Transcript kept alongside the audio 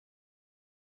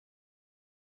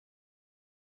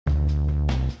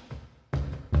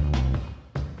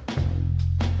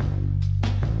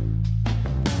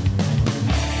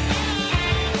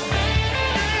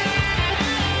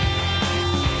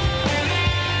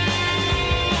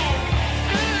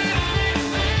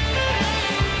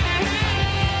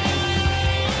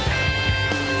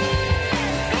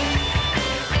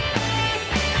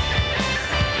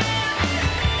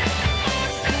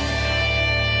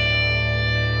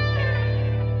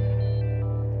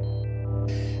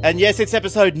And yes, it's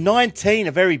episode 19,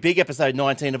 a very big episode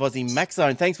 19 of Aussie Mac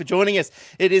Zone. Thanks for joining us.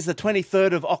 It is the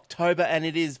 23rd of October, and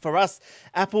it is, for us,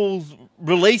 Apple's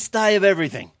release day of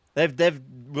everything. They've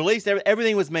released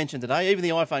everything was mentioned today. Even the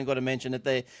iPhone got a mention at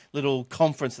their little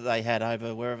conference that they had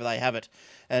over wherever they have it.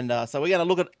 And so we're going to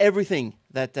look at everything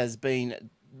that has been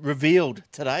revealed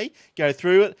today, go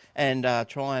through it, and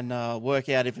try and work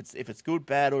out if it's good,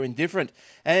 bad, or indifferent.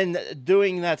 And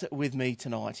doing that with me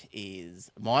tonight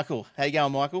is Michael. How you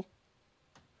going, Michael?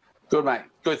 Good, mate.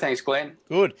 Good, thanks, Glenn.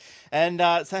 Good. And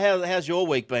so how's your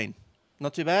week been?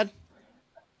 Not too bad?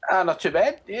 Not too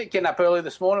bad. Yeah, getting up early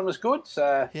this morning was good.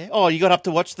 So yeah. Oh, you got up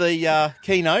to watch the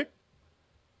keynote?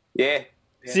 Yeah.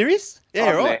 Serious? Yeah,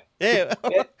 I'm right. there. Yeah.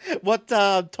 Yeah. What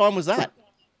time was that?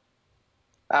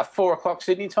 4 o'clock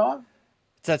Sydney time.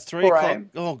 So that's 3 4 o'clock.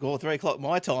 a.m. Oh, God, 3 o'clock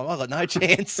my time. I got no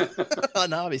chance. I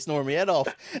know, I'll be snoring my head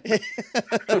off.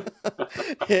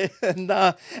 Yeah,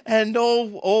 and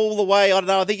all the way, I don't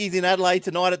know, I think he's in Adelaide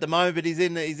tonight at the moment, but he's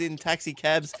in taxi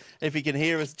cabs if he can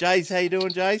hear us. Jace, how you doing,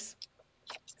 Jace?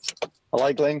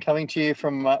 Hello, Glenn, coming to you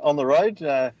from on the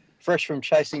road, fresh from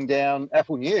chasing down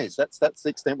Apple News. That's the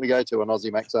extent we go to on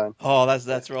Aussie Mac Zone. Oh,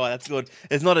 that's right. That's good.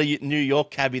 It's not a New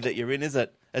York cabbie that you're in, is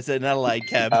it? It's an Adelaide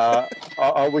cab.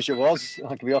 I wish it was.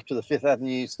 I could be off to the Fifth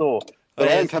Avenue store. But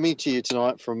I am coming to you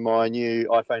tonight from my new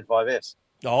iPhone 5S.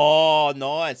 Oh,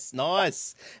 nice.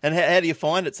 And how do you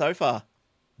find it so far?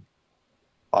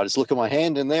 I just look at my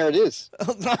hand and there it is.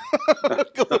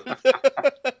 Good.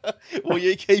 Well,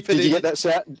 you keep it. Did you get that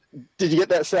sound? Did you get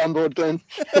that soundboard, Glenn?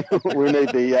 We need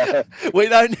the. We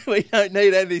don't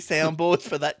need any soundboards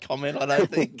for that comment, I don't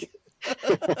think.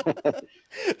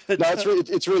 No,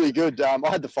 it's really good. I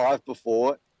had the 5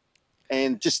 before,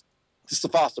 and just the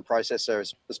faster processor,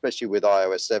 especially with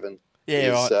iOS 7. Yeah,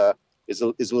 right. Is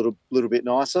a little bit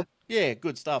nicer. Yeah,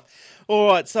 good stuff. All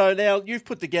right, so now you've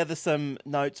put together some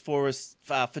notes for us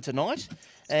for tonight,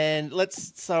 and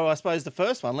so I suppose the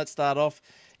first one, let's start off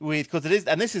with, because it is,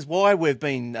 and this is why we're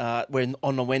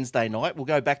on a Wednesday night. We'll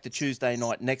go back to Tuesday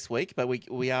night next week, but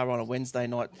we are on a Wednesday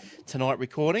night tonight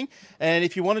recording. And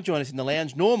if you want to join us in the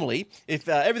lounge, normally, if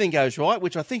everything goes right,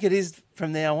 which I think it is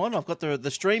from now on, I've got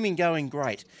the streaming going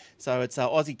great. So it's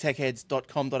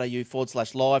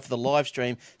aussietechheads.com.au/live for the live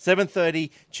stream, 7:30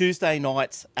 Tuesday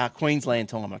nights, Queensland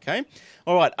time, okay?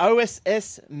 All right,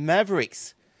 OSS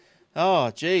Mavericks.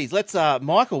 Oh, geez. Let's,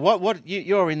 Michael, what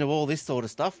you're into all this sort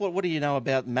of stuff. What do you know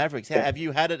about Mavericks? Have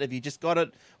you had it? Have you just got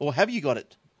it? Or have you got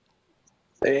it?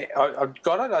 Yeah, I've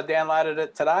got it. I downloaded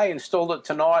it today, installed it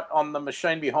tonight on the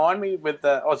machine behind me with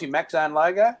the Aussie Mac Zone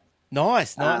logo.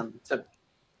 Nice. It's a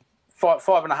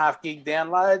 5.5 gig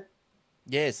download.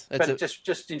 Yes. But it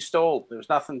just installed. There was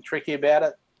nothing tricky about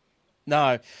it.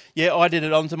 No. Yeah, I did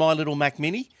it onto my little Mac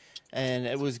Mini, and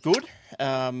it was good.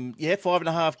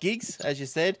 5.5 gigs, as you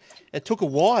said. It took a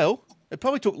while. It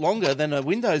probably took longer than a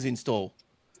Windows install.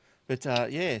 But,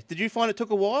 did you find it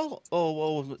took a while?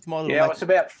 Or my little Mac... it's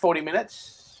about 40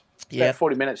 minutes. About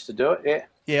 40 minutes to do it, yeah.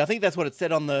 Yeah, I think that's what it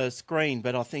said on the screen,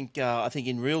 but I think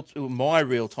in my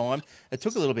real time, it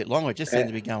took a little bit longer. It just seemed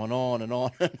to be going on and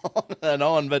on and on and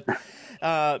on. But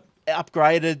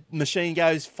upgraded, machine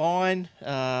goes fine.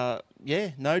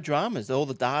 No dramas. All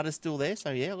the data's still there, so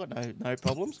I've got no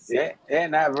problems.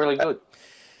 Really good.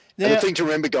 Now, and the thing to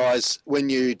remember, guys, when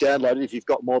you download it, if you've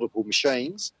got multiple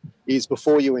machines, is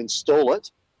before you install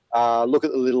it, look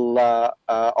at the little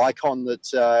icon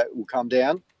that will come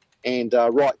down and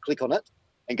right-click on it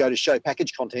and go to Show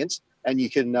Package Contents, and you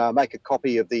can make a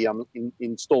copy of the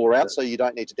installer out, so you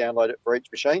don't need to download it for each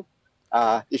machine.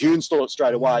 If you install it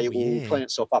straight away, it will clean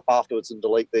itself up afterwards and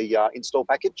delete the install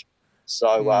package.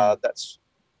 So that's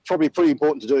probably pretty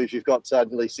important to do if you've got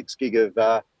nearly 6 gig of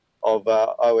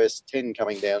OS 10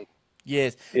 coming down.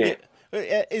 Yes. Yeah.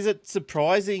 Is it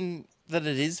surprising that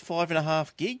it is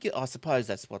 5.5 gig? I suppose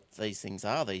that's what these things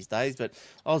are these days, but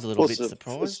I was a little bit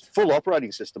surprised. It's full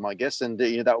operating system, I guess, and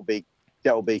that will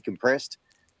be compressed.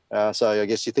 So I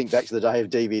guess you think back to the day of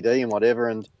DVD and whatever,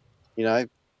 and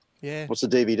what's the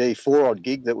DVD? 4 odd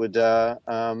gig that would the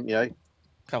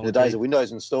days of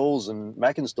Windows installs and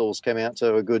Mac installs came out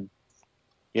to a good,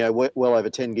 well over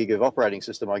 10 gig of operating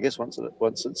system, I guess, once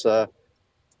it's out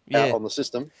on the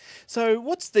system. So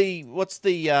what's the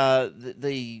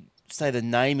say the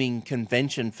naming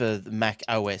convention for the Mac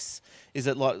OS? Is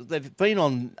it like they've been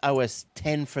on OS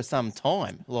 10 for some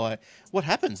time? Like, what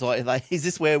happens? Like, is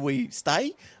this where we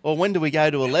stay, or when do we go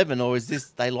to 11, or is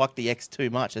this they like the X too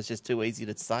much? It's just too easy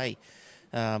to say.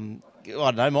 I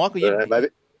don't know, Michael. Maybe.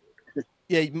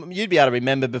 Yeah, you'd be able to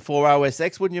remember before OS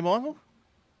X, wouldn't you, Michael?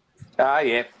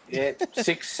 Yeah.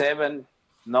 6, 7,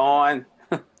 9.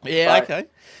 Yeah, okay.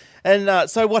 And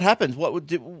so what happens?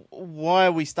 Why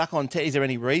are we stuck on 10? Is there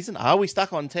any reason? Are we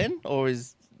stuck on 10? Or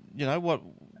is, what?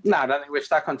 No, I don't think we're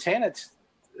stuck on 10.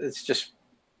 It's just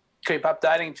keep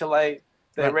updating until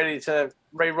they're ready to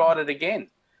rewrite it again.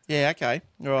 Yeah, okay.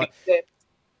 All right.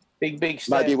 Big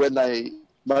step. Maybe when they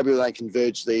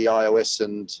converge the iOS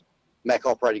and Mac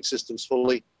operating systems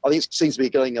fully. I think it seems to be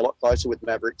getting a lot closer with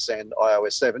Mavericks and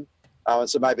iOS 7. And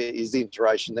so maybe it is the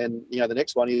iteration. Then, the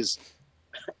next one is,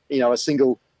 a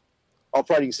single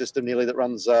operating system nearly that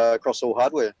runs across all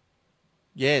hardware.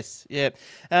 Yes, yeah.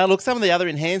 Look, some of the other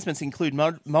enhancements include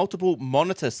multiple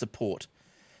monitor support.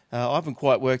 I haven't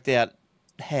quite worked out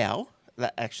how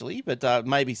that actually, but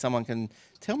maybe someone can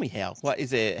tell me how. What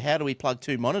is there? How do we plug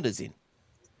two monitors in?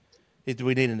 Do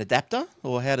we need an adapter,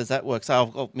 or how does that work? So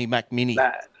I've got my Mac Mini.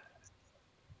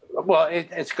 Well,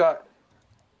 it's got.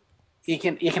 You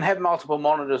can have multiple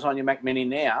monitors on your Mac Mini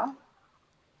now.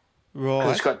 Right.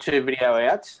 It's got two video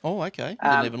outs. Oh, okay.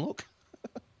 Didn't even look.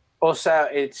 Also,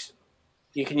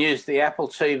 you can use the Apple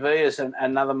TV as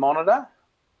another monitor.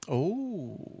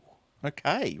 Oh,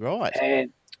 okay, right.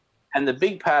 And the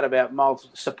big part about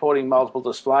supporting multiple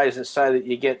displays is so that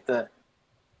you get the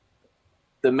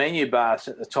menu bars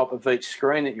at the top of each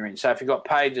screen that you're in. So if you've got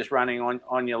Pages running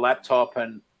on your laptop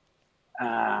and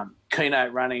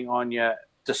Keynote running on your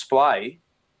display,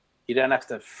 you don't have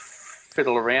to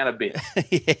fiddle around a bit.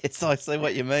 Yes, I see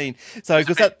what you mean. So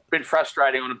it's a bit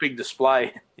frustrating on a big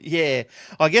display. Yeah,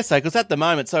 I guess so. Because at the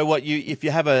moment, if you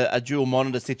have a dual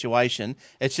monitor situation,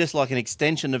 it's just like an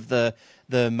extension of the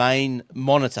main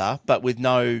monitor, but with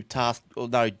no task or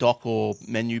no dock or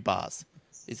menu bars.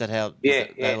 Is that how? Yeah.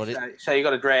 So you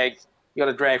got to drag. You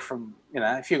got to drag from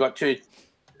if you've got two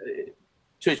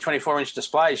 24-inch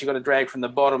displays, you've got to drag from the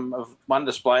bottom of one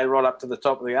display right up to the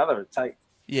top of the other. It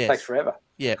takes forever.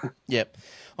 Yep.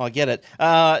 I get it.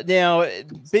 Now,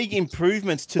 big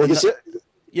improvements to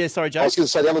Yeah, sorry, Joe. I was going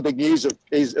to say the other big news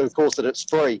is, of course, that it's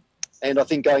free. And I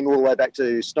think going all the way back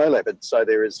to Snow Leopard, so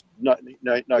there is no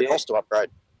cost to upgrade.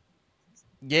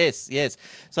 Yes.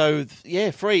 So,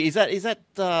 free.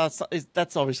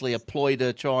 That's obviously a ploy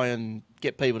to try and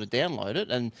get people to download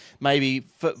it and maybe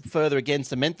further again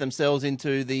cement themselves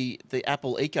into the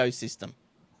Apple ecosystem.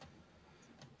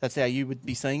 That's how you would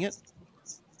be seeing it?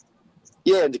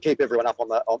 Yeah, and to keep everyone up on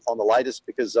the latest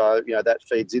because, that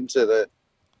feeds into the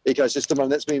ecosystem,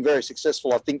 and that's been very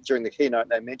successful. I think during the keynote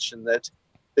they mentioned that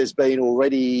there's been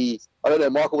already, I don't know,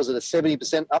 Michael, was it a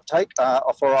 70% uptake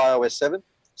for iOS 7?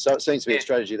 So it seems to be a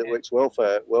strategy that works well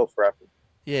for Apple.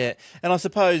 Yeah, and I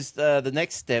suppose the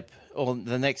next step, or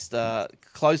the next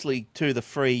closely to the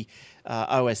free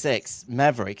OS X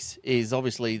Mavericks, is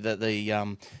obviously the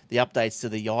updates to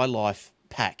the iLife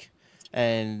pack.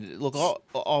 And look,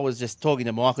 I was just talking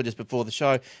to Michael just before the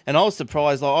show, and I was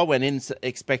surprised. I went in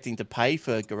expecting to pay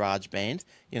for GarageBand,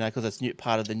 because it's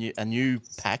part of a new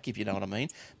pack, if you know what I mean.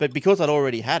 But because I'd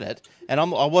already had it, and I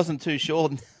wasn't too sure,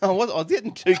 I was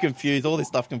getting too confused. All this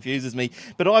stuff confuses me.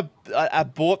 But I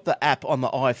bought the app on the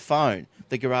iPhone,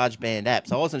 the GarageBand app.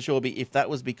 So I wasn't sure if that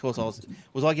was because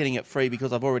was I getting it free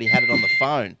because I've already had it on the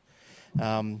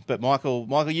phone. But Michael,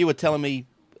 you were telling me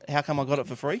how come I got it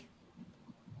for free?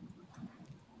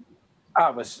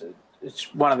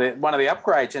 It's one of the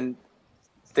upgrades, and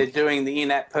they're doing the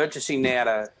in-app purchasing now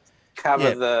to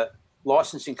cover the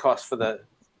licensing costs for the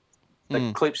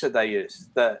clips that they use,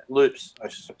 the loops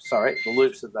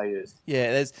that they use.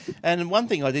 Yeah, and one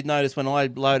thing I did notice when I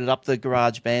loaded up the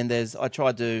GarageBand,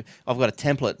 I've got a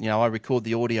template. I record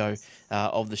the audio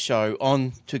of the show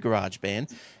onto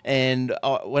GarageBand, and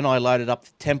when I loaded up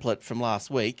the template from last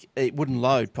week, it wouldn't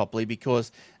load properly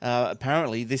because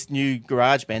apparently this new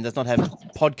GarageBand does not have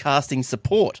podcasting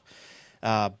support.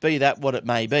 Be that what it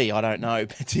may be, I don't know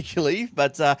particularly,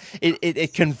 but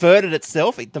it converted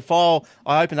itself. The file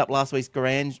I opened up last week's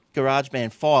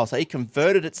GarageBand file, so it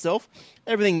converted itself.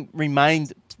 Everything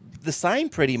remained the same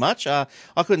pretty much. I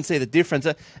couldn't see the difference.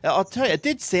 I'll tell you, it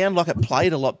did sound like it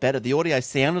played a lot better. The audio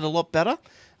sounded a lot better.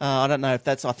 I don't know if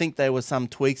I think there was some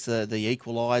tweaks, the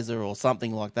equalizer or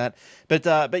something like that. But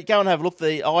go and have a look.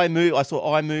 I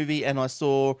saw iMovie and I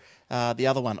saw the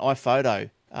other one, iPhoto.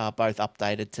 Both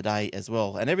updated today as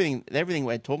well, and everything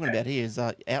we're talking about here is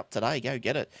out today. Go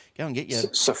get it. Go and get your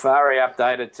Safari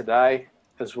updated today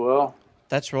as well.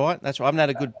 That's right. I haven't had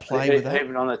a good play with that.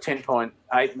 Even on the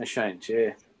 10.8 machines.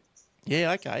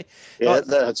 Yeah. Okay. Yeah,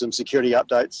 that had some security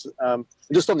updates.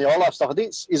 Just on the iLife stuff, I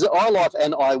think is it iLife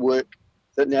and iWork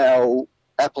that now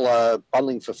Apple are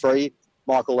bundling for free,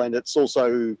 Michael, and it's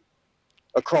also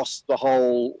across the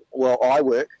whole. Well,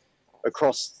 iWork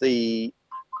across the,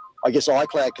 I guess,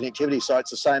 iCloud connectivity, so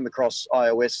it's the same across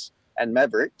iOS and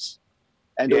Mavericks.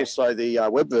 and also the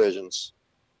web versions.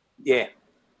 Yeah.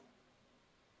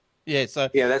 Yeah, so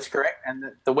Yeah, that's correct. And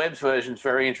the web version is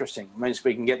very interesting. It means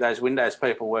we can get those Windows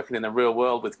people working in the real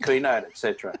world with Keynote,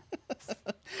 etc.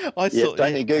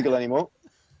 Don't need Google anymore.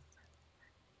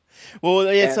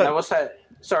 Well, yeah. And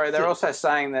they're also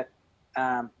saying that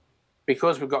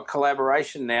because we've got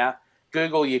collaboration now,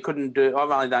 Google, you couldn't do. I've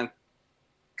only done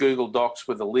Google Docs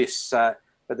with a list, but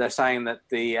they're saying that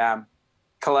the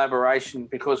collaboration,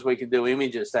 because we can do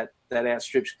images, that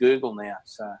outstrips Google now.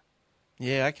 So.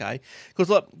 Yeah, okay. Because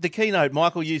look, the keynote,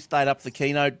 Michael, you stayed up for the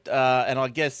keynote, and I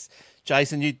guess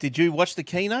Jason, did you watch the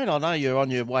keynote? I know you're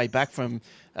on your way back from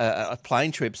a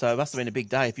plane trip, so it must have been a big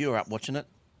day if you were up watching it.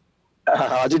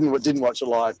 I didn't watch it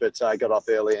live, but I got up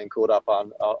early and caught up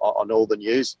on all the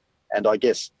news. And I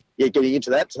guess getting into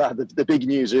that, the big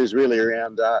news is really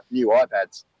around new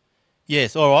iPads.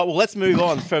 Yes, all right. Well, let's move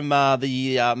on from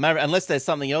the Maverick, unless there's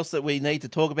something else that we need to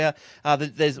talk about.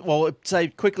 Say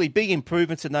quickly, big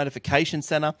improvements to Notification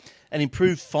Center, an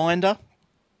improved Finder,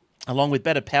 along with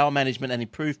better power management and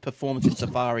improved performance in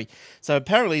Safari. So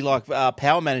apparently, like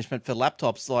power management for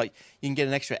laptops, like you can get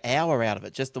an extra hour out of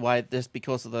it just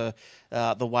because of the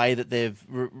way that they've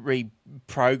recoded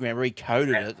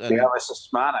it. And, OS is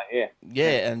smarter,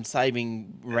 yeah, and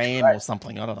saving RAM or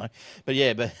something. I don't know, but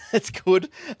it's good.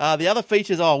 The other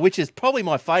features, which is probably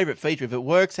my favourite feature, if it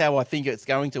works how I think it's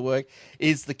going to work,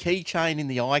 is the keychain in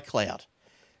the iCloud.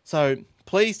 So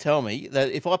please tell me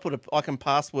that if I can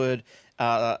password.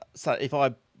 So if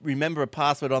I remember a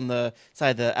password on the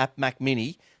app Mac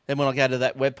Mini, then when I go to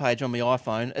that web page on my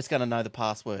iPhone, it's going to know the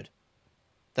password.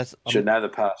 Should know the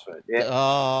password. Yeah.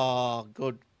 Oh,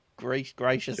 good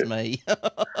gracious me!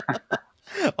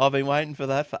 I've been waiting for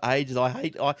that for ages.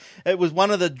 It was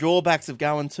one of the drawbacks of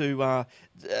going to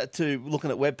looking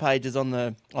at web pages on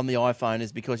the iPhone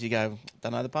is because you don't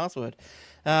know the password.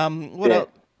 What else?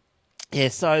 Yeah,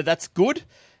 so that's good.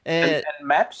 And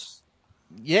maps.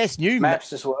 Yes, new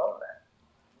maps as well.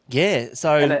 Yeah,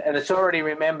 so and it's already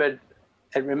remembered.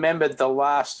 It remembered the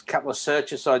last couple of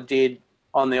searches I did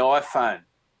on the iPhone.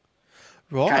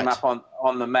 Right, came up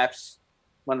on the maps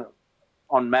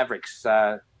on Mavericks.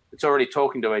 It's already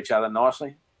talking to each other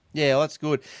nicely. Yeah, well, that's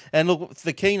good. And look,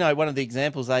 the keynote. One of the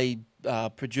examples they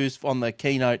produced on the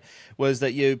keynote was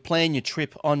that you plan your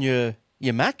trip on your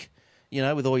Mac.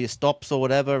 With all your stops or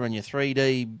whatever and your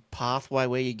 3D pathway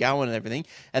where you're going and everything.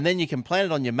 And then you can plan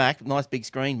it on your Mac, nice big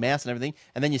screen, mouse and everything,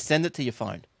 and then you send it to your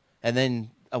phone. And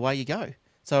then away you go.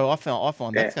 So I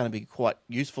find that's going to be quite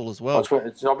useful as well.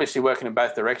 It's obviously working in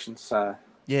both directions. So.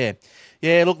 Yeah.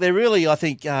 Yeah, look, they're really, I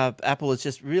think Apple is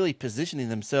just really positioning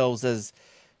themselves as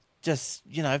just,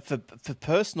 for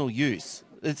personal use.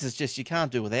 This is just, you can't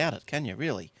do without it, can you,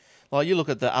 really? Like you look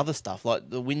at the other stuff, like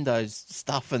the Windows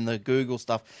stuff and the Google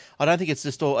stuff. I don't think it's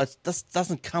just it just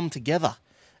doesn't come together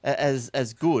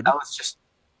as good. No, it's just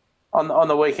on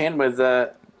the weekend with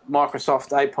the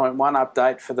Microsoft 8.1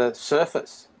 update for the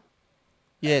Surface.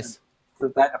 Yes, they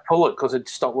had to pull it because it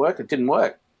stopped working. It didn't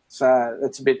work, so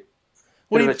it's a bit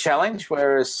of a challenge.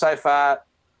 Whereas so far,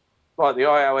 like the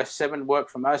iOS 7 worked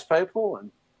for most people,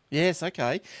 and yes,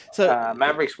 okay. So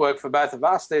Mavericks work for both of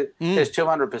us. There's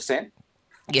 200%.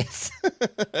 Yes,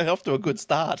 off to a good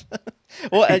start.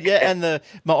 Well, and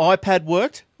my iPad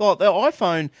worked. Well, the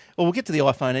iPhone. Well, we'll get to the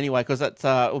iPhone anyway because that's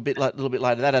a little bit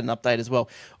later. That had an update as well.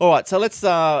 All right, so let's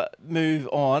move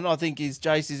on. I think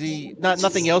Jace.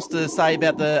 Nothing else to say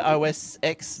about the OS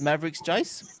X Mavericks,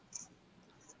 Jace?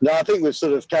 No, I think we've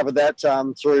sort of covered that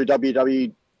through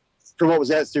from what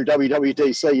was out through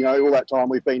WWDC. All that time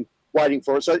we've been waiting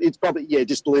for it. So it's probably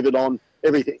just delivered on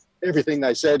everything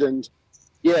they said and.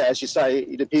 Yeah, as you say,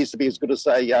 it appears to be as good as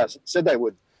they said they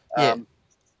would. But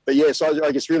so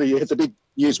I guess really the big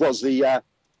news was the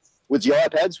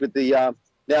iPads with the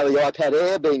now the iPad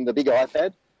Air being the big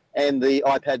iPad, and the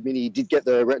iPad Mini did get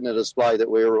the Retina display that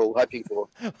we were all hoping for.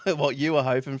 What you were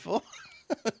hoping for?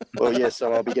 Well, yes,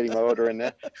 so I'll be getting my order in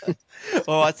there.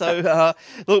 All right, so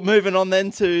look, moving on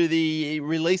then to the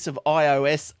release of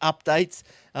iOS updates.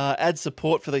 Add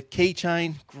support for the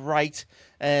keychain, great.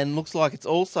 And looks like it's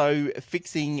also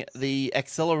fixing the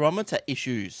accelerometer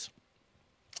issues.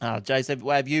 Jace,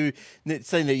 have you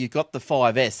seen that you've got the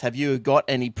 5S? Have you got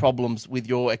any problems with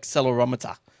your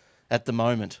accelerometer at the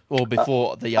moment or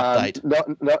before the update?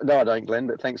 No, I don't, Glenn,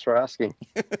 but thanks for asking.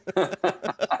 No,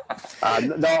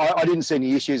 I didn't see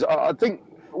any issues. I think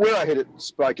where I had it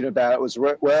spoken about was,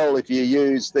 well, if you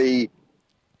use I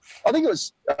think it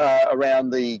was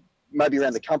around the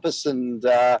compass and...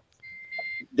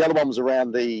 the other one was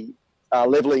around the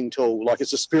leveling tool, like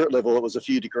it's a spirit level. It was a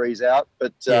few degrees out,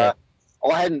 but I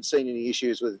hadn't seen any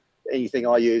issues with anything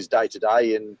I use day to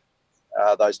day. And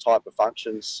those type of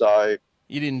functions. So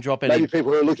You didn't drop any. maybe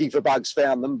people who are looking for bugs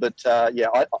found them, but Yeah.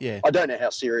 I don't know how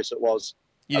serious it was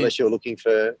You unless you're looking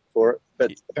for it.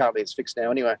 But apparently it's fixed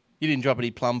now anyway. You didn't drop any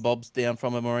plumb bobs down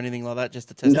from them or anything like that just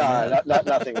to test them out? No,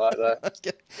 nothing like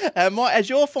that. Has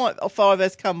your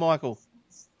 5S come, Michael?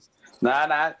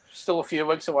 No, still a few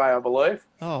weeks away, I believe.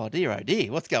 Oh dear,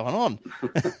 what's going on?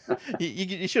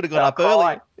 you should have got up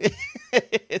early.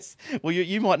 Yes. Well,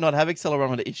 you might not have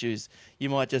accelerometer issues. You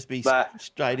might just be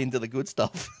straight into the good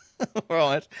stuff.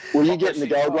 Right. Will you get in the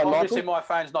gold one, Michael? Obviously, my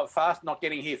phone's not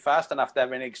getting here fast enough to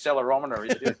have an accelerometer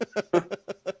issue.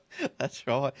 That's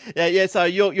right. Yeah. So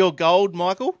you're gold,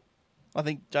 Michael? I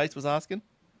think Jace was asking.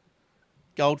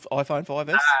 Gold iPhone 5S?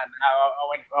 No,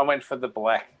 I went for the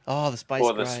black. Oh, the space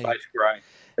or grey. the space grey.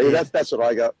 Yeah, that's what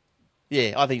I got.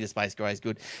 Yeah, I think the space grey is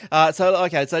good.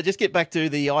 So just get back to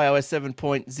the iOS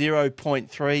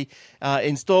 7.0.3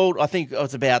 installed. I think it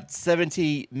was about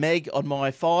 70 meg on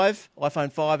my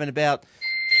iPhone 5, and about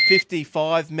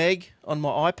 55 meg on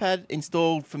my iPad.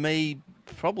 Installed for me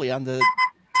probably under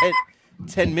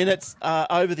 10 minutes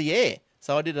over the air.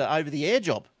 So I did an over the air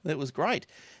job. It was great.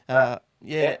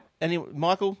 Yeah.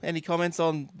 Michael, any comments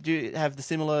on? Do you have the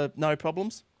similar no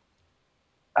problems?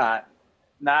 No,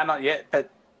 not yet. But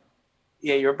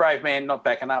yeah, you're a brave man, not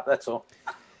backing up. That's all.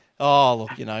 Oh, look,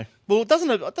 well,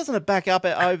 doesn't it back up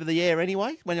over the air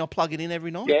anyway when you plug it in every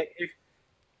night?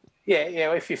 Yeah.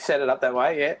 If you set it up that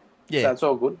way, yeah. So it's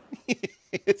all good.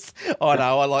 I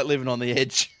know. I like living on the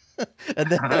edge. and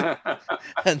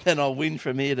then I'll win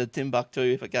from here to Timbuktu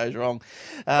if it goes wrong.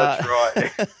 That's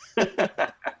right.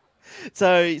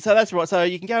 So that's right. So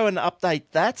you can go and update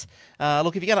that.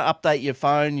 Look, if you're going to update your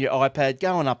phone, your iPad,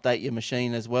 go and update your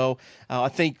machine as well. I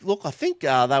think they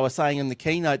were saying in the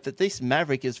keynote that this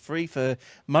Maverick is free for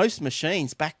most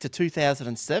machines back to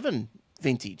 2007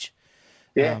 vintage.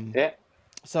 Yeah.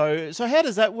 So how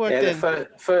does that work then? The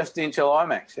first Intel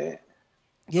iMacs, yeah.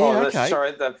 Yeah, okay.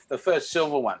 Sorry, the first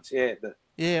silver ones, yeah.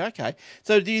 Yeah, okay.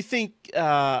 So do you think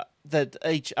that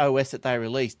each OS that they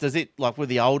release, does it, like with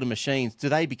the older machines, do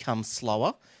they become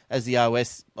slower as the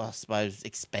OS, I suppose,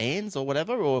 expands or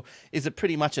whatever? Or is it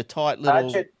pretty much a tight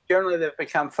little... Generally, they've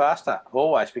become faster.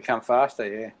 Always become faster,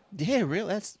 yeah. Yeah, really?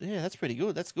 That's pretty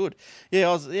good. That's good.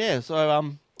 My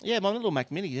little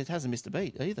Mac Mini, it hasn't missed a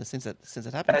beat either since it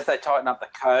happened. As they tighten up the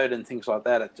code and things like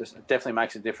that, it definitely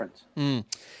makes a difference. So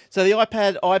the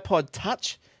iPod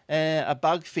Touch, a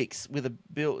bug fix with a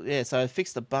build. Yeah, so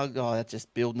fix the bug. Oh, that's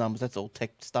just build numbers. That's all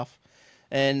tech stuff.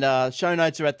 And show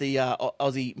notes are at the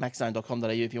AussieMacZone.com.au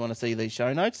if you want to see these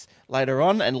show notes later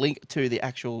on and link to the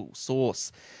actual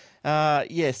source.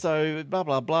 So blah,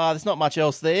 blah, blah. There's not much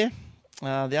else there. The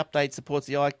update supports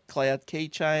the iCloud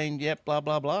keychain. Yep, blah,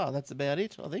 blah, blah. That's about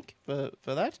it, I think, for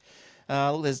that.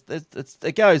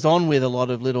 It goes on with a lot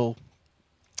of little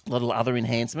other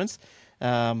enhancements.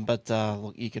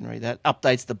 Look, you can read that.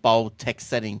 Updates the bold text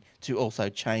setting to also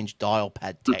change dial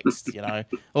pad text,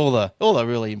 all the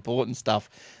really important stuff.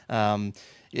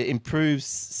 It improves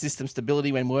system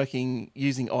stability when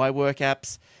using iWork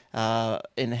apps.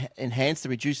 Enhance the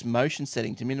reduced motion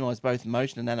setting to minimize both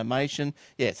motion and animation.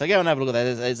 Yeah, so go and have a look at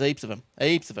that. There's heaps of them.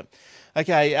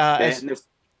 Okay. Sorry.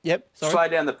 Slow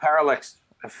down the parallax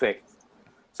effect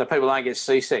so people don't get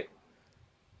seasick.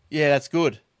 Yeah, that's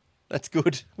good. That's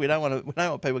good. We don't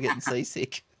want people getting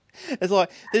seasick. It's like,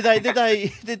 did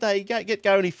they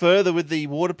go any further with the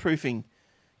waterproofing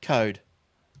code?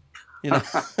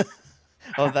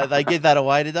 Oh, they give that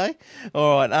away, did they?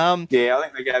 All right. Yeah, I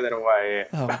think they gave that away.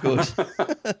 Yeah. Oh, good.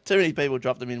 Too many people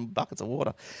dropped them in buckets of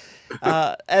water.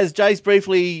 As Jace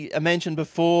briefly mentioned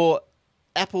before,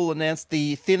 Apple announced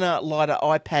the thinner, lighter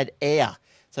iPad Air.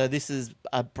 So this is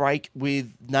a break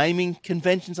with naming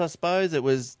conventions, I suppose. It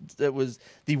was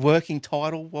the working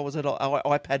title. What was it?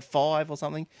 iPad 5 or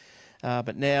something.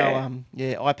 But now,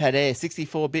 iPad Air,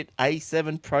 64-bit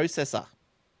A7 processor.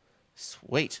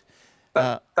 Sweet.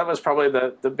 That was probably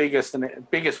the biggest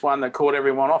one that caught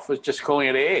everyone off, was just calling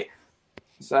it Air.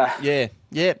 So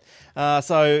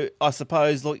so I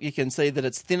suppose, look, you can see that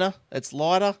it's thinner, it's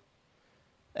lighter,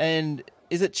 and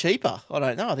is it cheaper? I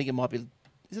don't know. I think it might be.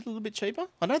 Is it a little bit cheaper?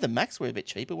 I know the Macs were a bit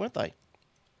cheaper, weren't they?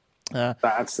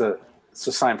 It's the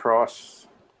same price,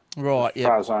 right? As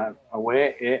far as I'm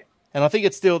aware, yeah. And I think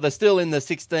they're still in the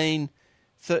 16.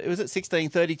 Was it 16,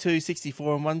 32,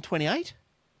 64, and 128?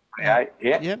 Yeah.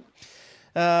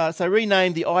 So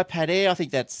rename the iPad Air. I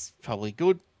think that's probably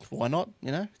good. Why not?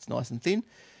 It's nice and thin.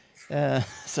 Why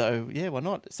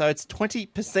not? So it's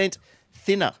 20%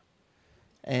 thinner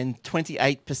and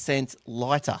 28%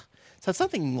 lighter. So it's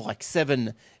something like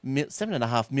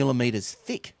 7.5 millimeters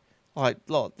thick. Like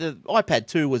the iPad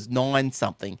 2 was 9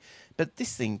 something. But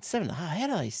this thing, 7.5, how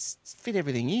do they fit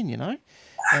everything in, you know?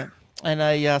 And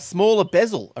a smaller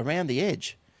bezel around the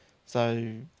edge.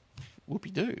 So,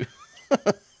 whoopee-doo.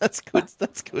 That's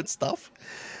good stuff.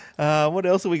 What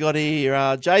else have we got here?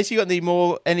 Jace, you got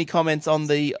any comments on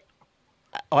the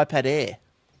iPad Air?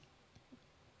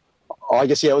 I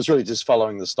guess, yeah, it was really just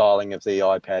following the styling of the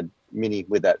iPad Mini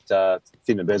with that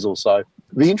thinner bezel. So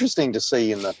it'd be interesting to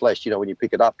see in the flesh, you know, when you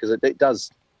pick it up, because it does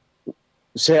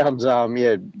sound,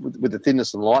 with the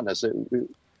thinness and lightness, it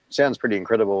sounds pretty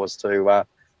incredible as to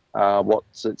what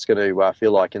it's going to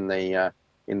feel like in the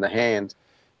hand.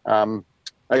 I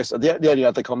guess the only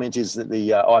other comment is that the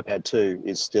iPad 2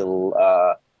 is still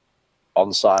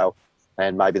on sale,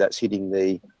 and maybe that's hitting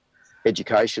the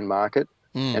education market.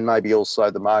 And maybe also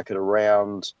the market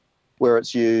around where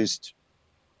it's used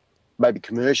maybe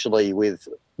commercially with,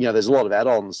 you know, there's a lot of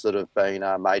add-ons that have been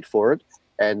made for it.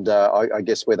 And I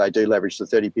guess where they do leverage the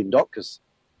 30-pin dock, because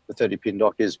the 30-pin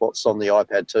dock is what's on the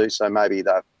iPad 2. So maybe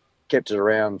they've kept it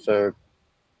around for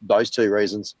those two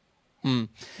reasons.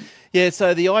 Yeah,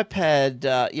 so the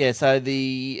iPad, so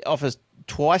the offers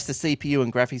twice the CPU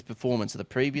and graphics performance of the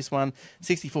previous one.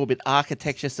 64-bit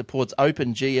architecture, supports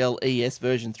OpenGL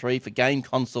version 3 for game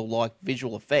console-like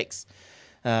visual effects.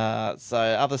 So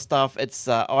other stuff, it's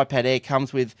iPad Air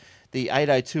comes with the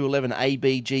 802.11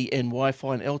 ABGN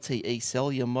Wi-Fi and LTE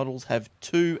cellular models, have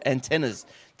 2 antennas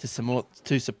to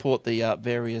support the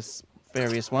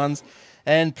various ones.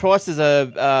 And prices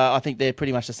are, I think they're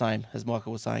pretty much the same, as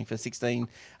Michael was saying, for 16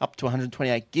 up to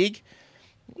 128 gig.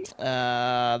 The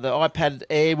iPad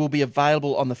Air will be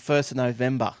available on the 1st of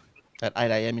November at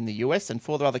 8 a.m. in the US and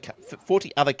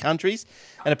 40 other countries,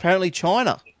 and apparently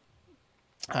China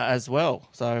as well.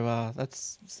 So that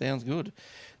sounds good.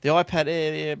 The iPad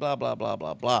Air, blah, blah, blah,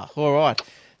 blah, blah. All right.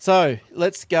 So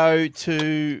let's go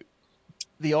to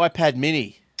the iPad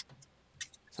Mini.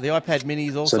 So the iPad Mini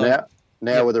is also... So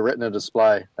now with a Retina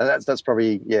display. And that's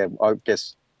probably, I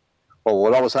guess,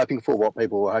 what I was hoping for, what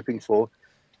people were hoping for.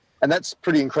 And that's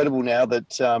pretty incredible now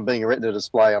that being a Retina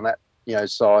display on that, you know,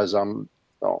 size,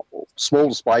 small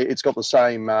display, it's got the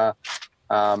same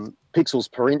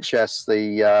pixels per inch as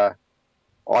the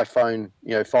iPhone,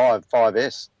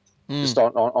 5S, just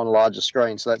on a larger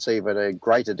screen. So that's even a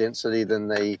greater density than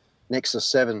the Nexus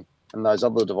 7 and those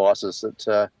other devices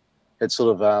that had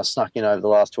sort of snuck in over the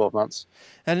last 12 months.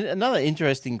 And another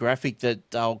interesting graphic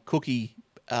that Cookie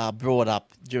brought up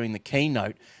during the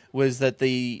keynote was that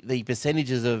the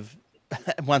percentages of,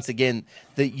 once again,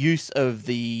 the use of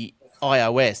the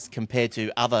iOS compared to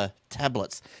other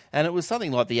tablets. And it was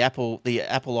something like the Apple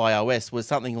iOS was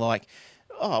something like,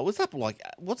 it was up like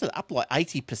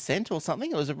 80% or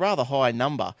something? It was a rather high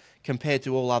number compared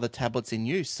to all other tablets in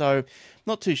use. So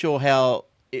not too sure how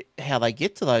they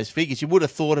get to those figures. You would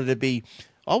have thought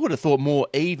I would have thought more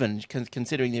even,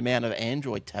 considering the amount of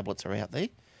Android tablets are out there.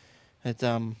 But,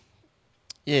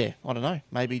 I don't know.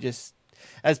 Maybe just,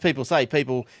 as people say,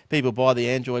 people buy the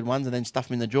Android ones and then stuff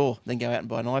them in the drawer, then go out and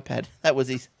buy an iPad. That was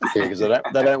his. Yeah, because they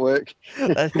don't work.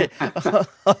 I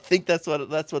think that's what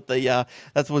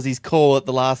that was his call at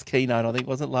the last keynote. I think,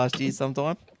 wasn't it last year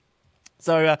sometime?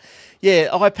 So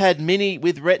iPad Mini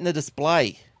with Retina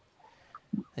display.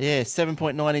 Yeah,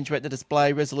 7.9-inch Retina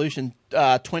display, resolution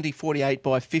 2048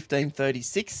 by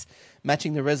 1536,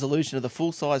 matching the resolution of the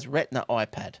full-size Retina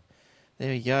iPad.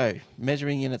 There you go,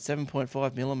 measuring in at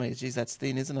 7.5 millimeters. Geez, that's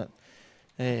thin, isn't it?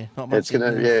 Yeah, not much.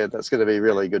 That's gonna be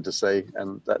really good to see,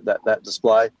 and that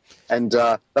display. And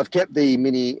they've kept the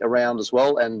Mini around as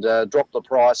well, and dropped the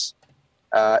price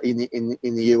in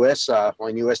the US.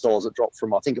 In US dollars, it dropped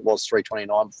from, I think it was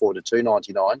 $329 before to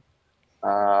 $299.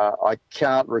 I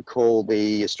can't recall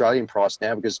the Australian price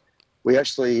now because we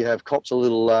actually have copped a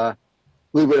little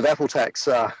bit of Apple tax.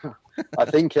 I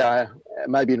think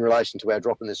maybe in relation to our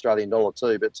drop in the Australian dollar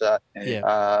too. But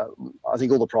I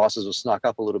think all the prices have snuck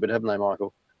up a little bit, haven't they,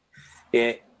 Michael?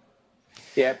 Yeah,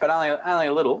 but only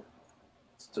a little.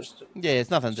 It's just, it's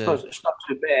nothing to. It's not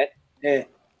too bad.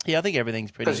 Yeah, I think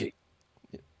everything's pretty.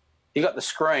 You got the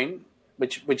screen,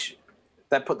 which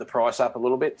they put the price up a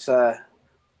little bit. So.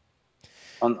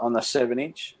 On the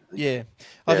 7-inch,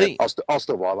 I think I'll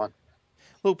still buy one.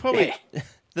 Well, probably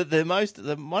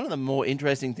one of the more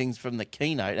interesting things from the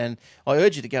keynote, and I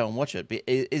urge you to go and watch it,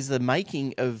 is the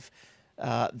making of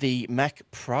the Mac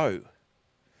Pro,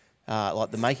 like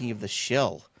the making of the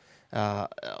shell that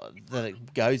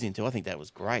it goes into. I think that was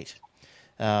great.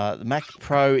 The Mac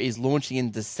Pro is launching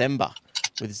in December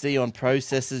with Xeon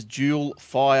processors, dual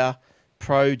Fire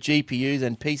Pro GPUs,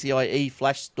 and PCIe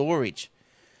flash storage.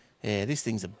 Yeah, this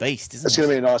thing's a beast, isn't it? It's going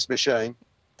to be a nice machine,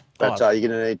 but you're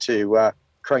going to need to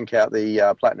crank out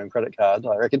the Platinum credit card,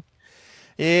 I reckon.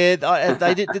 Yeah,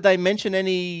 they did. Did they mention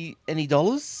any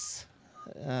dollars?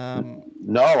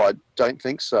 No, I don't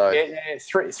think so. Yeah,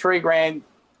 three grand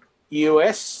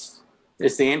US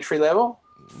is the entry level.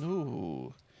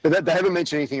 Ooh. But they haven't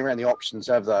mentioned anything around the options,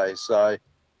 have they? So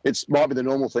it might be the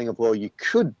normal thing of, well, you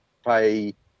could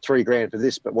pay $3,000 for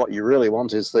this, but what you really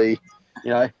want is the,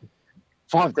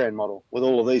 $5,000 model with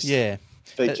all of these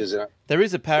features in it. There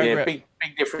is a paragraph. Yeah,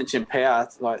 big difference in power.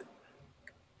 Like,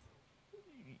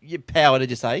 your power, did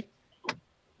you say?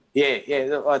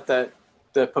 Yeah, like the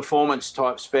performance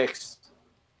type specs.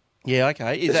 Yeah,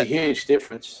 okay. There's a huge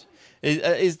difference.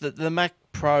 Is the Mac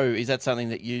Pro, is that something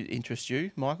that interests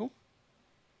you, Michael?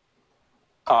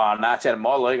 Oh, no, it's out of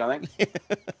my league, I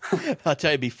think. I'd tell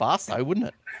you it'd be fast though, wouldn't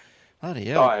it? Bloody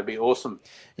hell. Oh, it'd be awesome.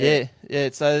 Yeah.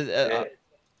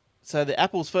 So the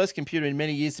Apple's first computer in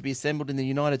many years to be assembled in the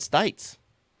United States.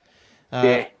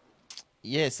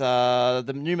 Yes,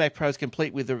 the new Mac Pro is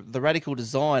complete with the radical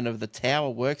design of the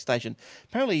tower workstation.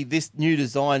 Apparently, this new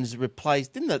design is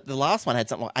replaced. Didn't the last one had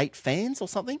something like 8 fans or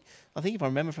something? I think if I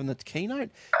remember from the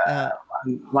keynote.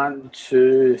 1,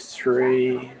 2,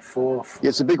 3, 4. Yeah,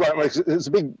 it's a big one. It's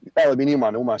a big aluminium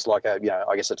one, almost like a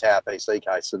a tower PC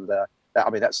case. And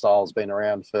that style's been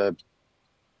around for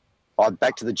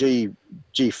back to the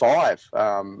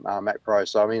G5 Mac Pro.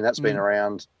 So that's been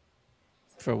around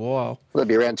for a while. Well, that'd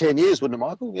be around 10 years, wouldn't it,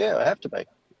 Michael? Yeah, it'd have to be.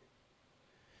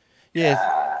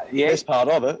 Yeah. Best part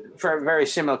of it. For a very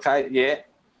similar case,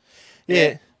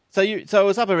 Yeah. So it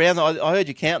was up around. I heard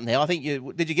you counting there. I think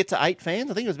did you get to 8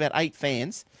 fans? I think it was about 8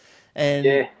 fans,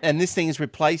 and this thing is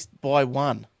replaced by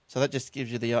 1. So that just gives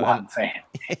you the 1 fan.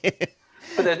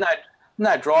 But there's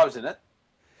no drives in it.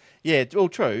 Yeah, all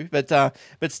true, but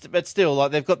still,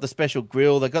 like they've got the special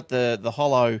grille, they've got the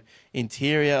hollow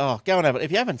interior. Oh, go and have it.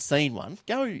 If you haven't seen one,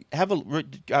 go and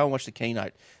watch the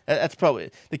keynote. That's probably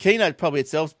the keynote. Probably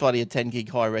itself's bloody a 10 gig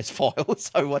high res file,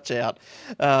 so watch out.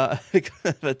 But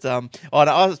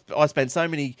I spent so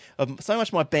much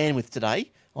of my bandwidth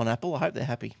today on Apple. I hope they're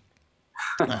happy.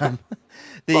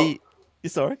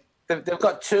 Sorry, they've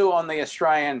got 2 on the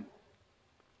Australian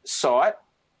site.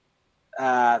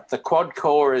 The quad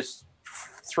core is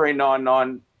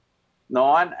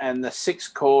 3999 and the 6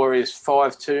 core is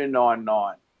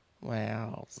 5299.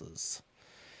 Wowzers.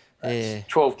 That's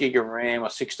 12 gig of RAM or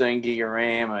 16 gig of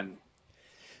RAM. And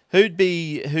who'd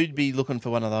be looking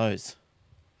for one of those?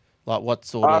 Like what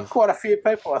sort of? Quite a few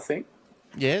people, I think.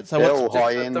 Yeah, so they're all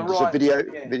high end.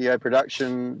 Video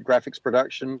production, graphics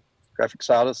production, graphics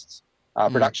artists,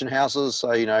 production houses. So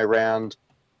around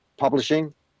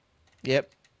publishing.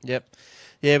 Yep.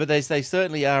 Yeah, but they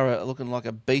certainly are looking like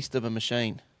a beast of a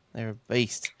machine. They're a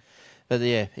beast. But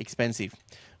yeah, expensive.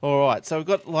 All right, so we've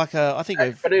got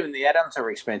but even the add-ons are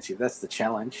expensive. That's the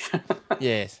challenge.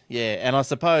 Yes, yeah, and I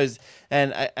suppose,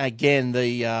 and again,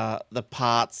 the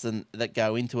parts that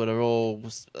go into it are all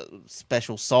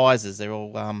special sizes. They're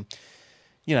all,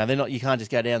 they're not. You can't just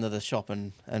go down to the shop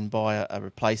and buy a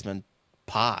replacement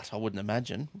part. I wouldn't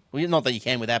imagine. Well, not that you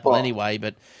can with Apple anyway,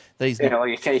 but these.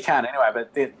 You can't anyway.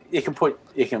 But you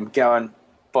can go and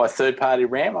buy third-party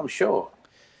RAM. I'm sure.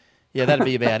 Yeah, that'd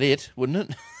be about it,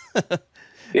 wouldn't it?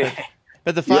 Yeah.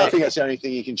 But I think that's the only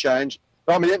thing you can change.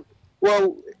 I guess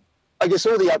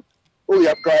all the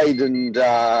upgrade and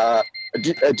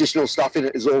additional stuff in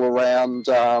it is all around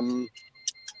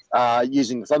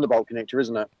using the Thunderbolt connector,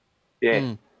 isn't it?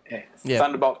 Yeah. Yeah.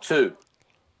 Thunderbolt 2.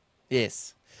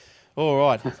 Yes. All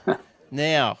right.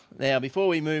 Now, before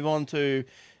we move on to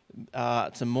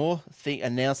more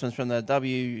announcements from the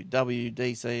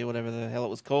WWDC, or whatever the hell it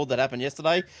was called, that happened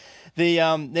yesterday.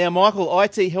 Now, Michael,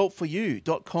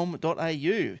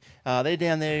 ithelp4u.com.au. They're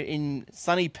down there in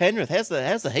sunny Penrith. How's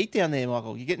the heat down there,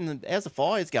 Michael? How's the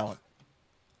fires going?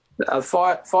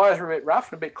 Fires are a bit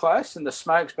rough and a bit close, and the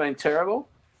smoke's been terrible.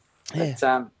 Yeah.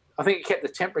 But, I think it kept the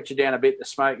temperature down a bit, the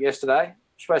smoke yesterday.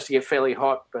 It's supposed to get fairly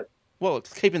hot, but... Well,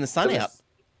 it's keeping the sun out.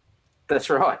 That's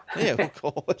right. Yeah, of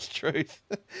course, truth.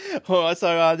 All right,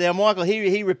 so now Michael,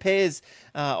 he repairs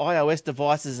iOS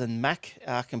devices and Mac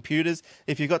computers.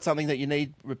 If you've got something that you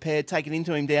need repaired, take it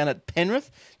into him down at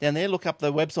Penrith. Down there, look up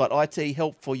the website,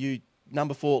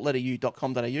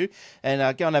 ithelp4u.com.au,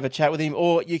 and go and have a chat with him,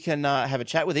 or you can have a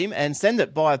chat with him and send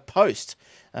it by post.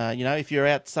 If you're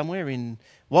out somewhere in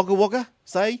Wagga Wagga,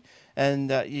 say, and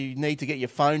you need to get your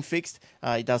phone fixed,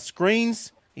 he does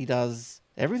screens, he does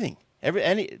everything.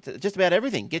 Just about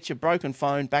everything. Get your broken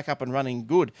phone back up and running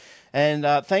good. And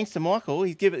thanks to Michael,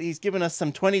 he's given us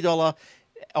some $20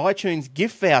 iTunes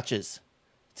gift vouchers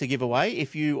to give away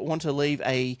if you want to leave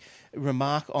a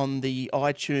remark on the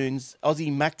iTunes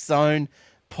Aussie Mac Zone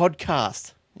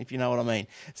podcast. if you know what I mean.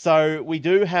 So we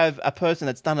do have a person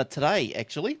that's done it today,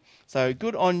 actually. So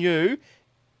good on you,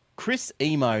 Chris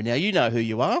Emo. Now, you know who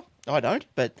you are. I don't,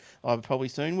 but I probably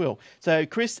soon will. So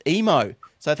Chris Emo.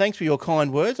 So thanks for your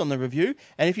kind words on the review.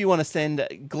 And if you want to send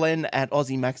Glenn at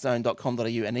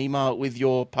aussiemaczone.com.au an email with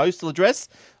your postal address,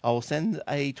 I will send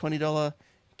a $20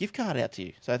 gift card out to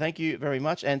you. So thank you very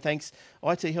much. And thanks,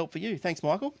 IT Help for You. Thanks,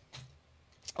 Michael.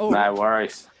 No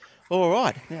worries. All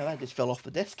right. Now, that just fell off the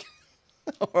desk.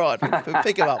 All right. We'll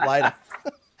pick it up later.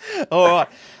 All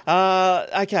right.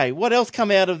 Okay. What else come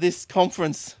out of this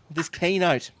conference, this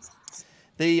keynote?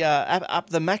 The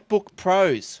MacBook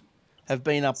Pros have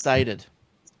been updated.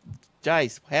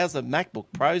 Jace, how's the MacBook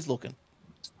Pros looking?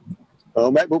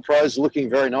 Well, MacBook Pros are looking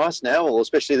very nice now, or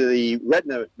especially the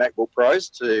Retina MacBook Pros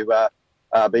to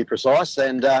be precise,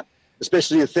 and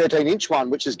especially the 13-inch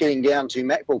one, which is getting down to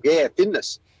MacBook Air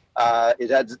thinness. It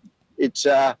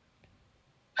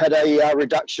had a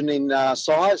reduction in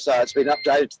size. It's been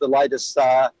updated to the latest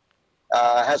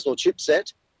Haswell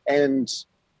chipset, and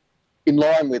in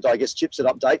line with, I guess,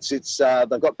 chipset updates,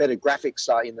 they've got better graphics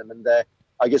in them. And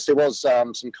I guess there was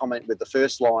some comment with the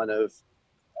first line of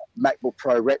MacBook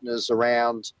Pro Retinas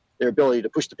around their ability to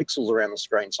push the pixels around the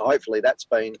screen. So hopefully that's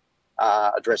been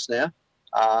addressed now.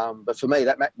 But for me,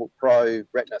 that MacBook Pro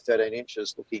Retina 13-inch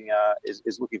is looking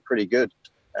pretty good.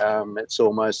 It's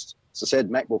almost, as I said,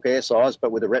 MacBook Air size,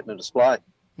 but with a Retina display.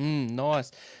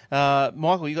 Nice.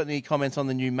 Michael, you got any comments on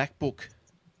the new MacBook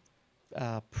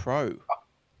Pro?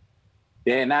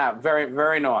 Yeah, no, very,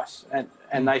 very nice.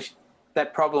 And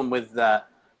that problem with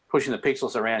pushing the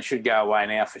pixels around should go away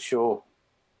now for sure.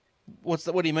 What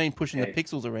do you mean pushing the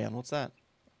pixels around? What's that?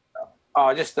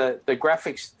 Oh, just the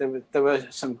graphics. There were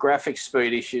some graphics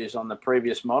speed issues on the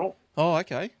previous model. Oh,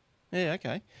 okay. Yeah,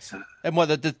 okay. So, and what,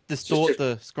 distort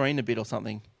the screen a bit or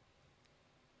something?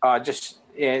 Because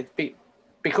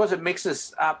it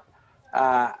mixes up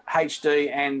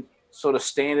HD and sort of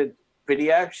standard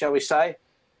video, shall we say.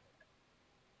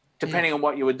 Depending on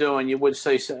what you were doing, you would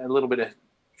see a little bit of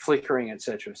flickering,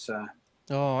 etc. So.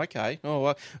 Oh, okay. Oh,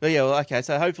 well, yeah. Well, okay.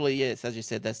 So hopefully, yes, as you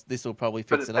said, this will probably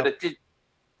fix it up. But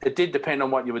it did depend on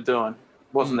what you were doing.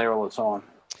 It wasn't there all the time.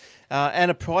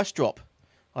 And a price drop.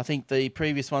 I think the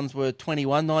previous ones were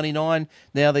 $21.99.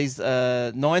 Now these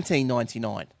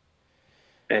 $19.99.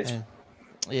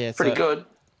 Yeah, pretty good.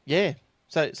 Yeah.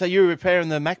 So you're repairing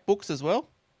the MacBooks as well?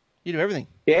 You do everything.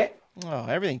 Yeah. Oh,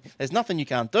 everything. There's nothing you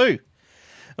can't do.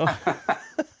 All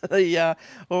right.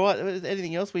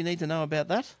 Anything else we need to know about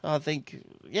that? I think,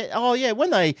 yeah. Oh, yeah. When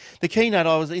the keynote,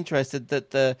 I was interested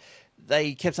that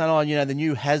they kept saying, oh, the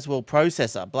new Haswell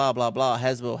processor, blah blah blah,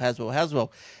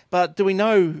 Haswell. But do we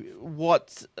know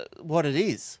what it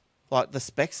is? Like the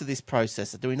specs of this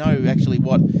processor? Do we know actually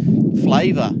what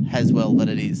flavor Haswell that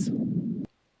it is?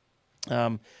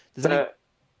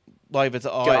 Like if it's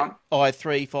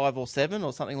i3, 5, or 7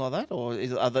 or something like that, or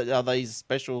are these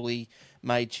specially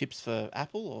made chips for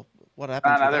Apple, or what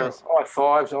happens? No, they're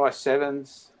i5s,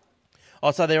 i7s.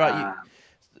 Oh, so there are.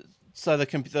 So the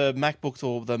MacBooks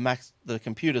or the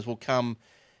computers will come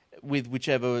with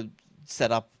whichever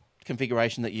setup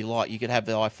configuration that you like. You could have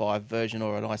the i5 version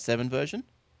or an i7 version.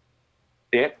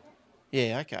 Yep.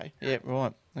 Yeah. Okay. Yeah.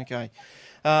 Right. Okay.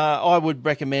 I would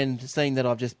recommend, seeing that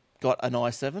I've just got an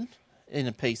i7 in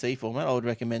a PC format, I would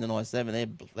recommend an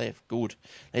i7. They're good.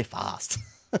 They're fast.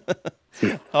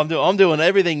 I'm doing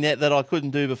everything that I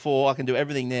couldn't do before. I can do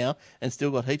everything now and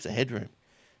still got heaps of headroom.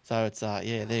 So it's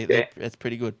it's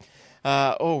pretty good.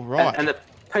 All right. And the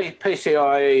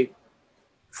PCIe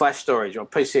flash storage or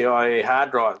PCIe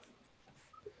hard drive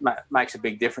makes a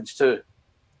big difference too.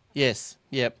 Yes.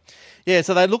 Yep. Yeah.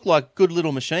 So they look like good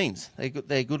little machines.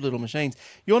 They're good little machines.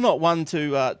 You're not one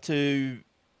to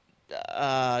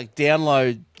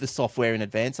download the software in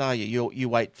advance, are you? You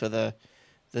wait for the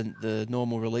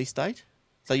normal release date.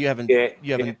 So you haven't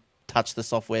touched the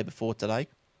software before today.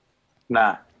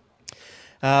 No.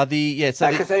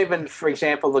 Because even, for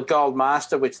example, the Gold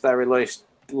Master, which they released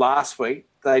last week,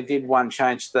 they did one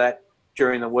change to that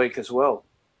during the week as well.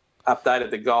 Updated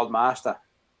the Gold Master.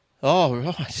 Oh,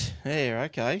 right. Yeah,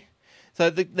 okay.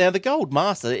 So now the Gold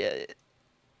Master,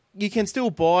 you can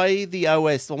still buy the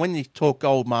OS. Or when you talk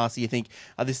Gold Master, you think,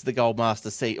 oh, this is the Gold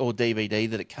Master C or DVD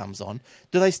that it comes on.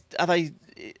 Are they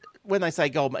when they say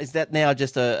Gold, is that now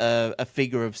just a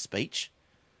figure of speech?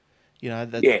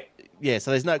 Yeah,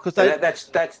 so there's no, because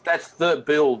that's the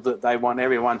build that they want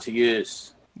everyone to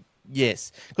use.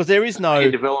 Yes, because there is no.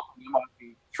 You might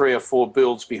be 3 or 4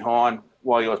 builds behind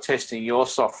while you're testing your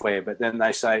software, but then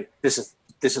they say this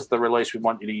is the release we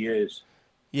want you to use.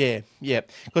 Yeah,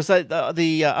 because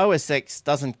the OS X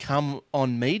doesn't come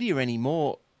on media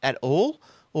anymore at all,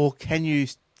 or can you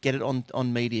get it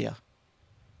on media?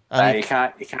 No, you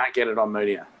can't get it on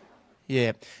media.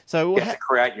 Yeah. So you have to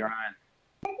create your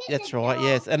own. That's right,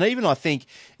 yes. And even I think,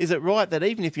 is it right that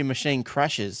even if your machine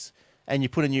crashes and you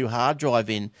put a new hard drive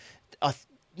in,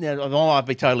 now I might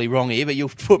be totally wrong here, but you'll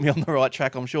put me on the right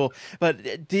track, I'm sure. But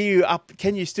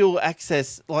can you still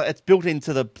access, like it's built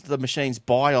into the machine's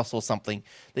BIOS or something,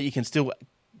 that you can still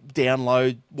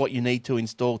download what you need to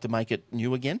install to make it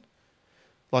new again?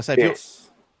 Like say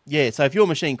so if your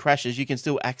machine crashes, you can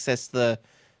still access the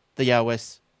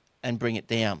OS and bring it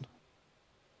down.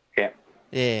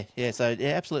 Yeah. So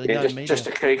absolutely no media. Just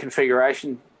a key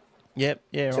configuration. Yep.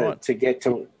 Yeah. Right. To get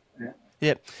to it.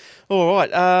 Yep. All right.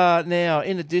 Now,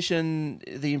 in addition,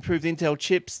 the improved Intel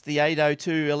chips, the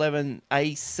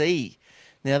 802.11ac.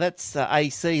 Now that's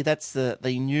AC. That's the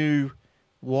new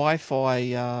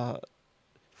Wi-Fi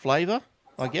flavor,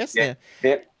 I guess. Yeah.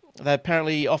 They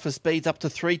apparently offer speeds up to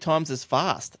 3 times as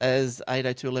fast as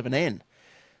 802.11n.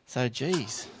 So,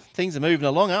 geez, things are moving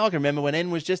along. I can remember when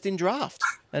N was just in draft,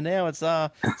 and now it's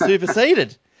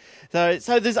superseded.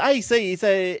 So there's AC.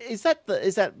 Does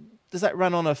that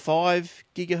run on a 5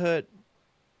 gigahertz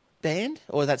band,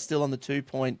 or is that still on the 2.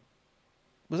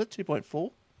 Was it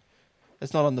 2.4?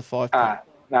 It's not on the 5.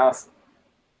 No.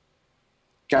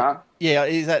 Go. Yeah,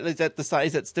 is that the same?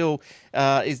 Is it still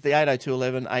is the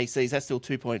 802.11ac? Is that still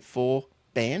 2.4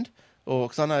 band? Or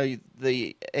because I know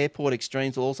the Airport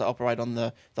Extremes will also operate on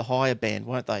the higher band,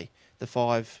 won't they? The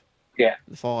 5. Yeah.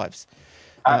 The 5s.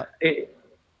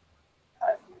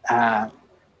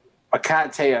 I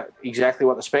can't tell you exactly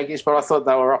what the spec is, but I thought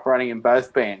they were operating in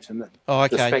both bands, and the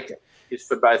spec is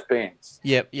for both bands.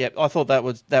 Yep. I thought that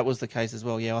was the case as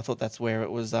well. Yeah, I thought that's where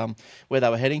it was where they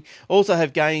were heading. Also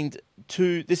have gained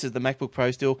 2. This is the MacBook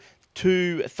Pro still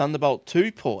 2 Thunderbolt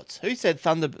 2 ports. Who said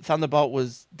Thunderbolt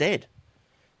was dead?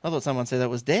 I thought someone said that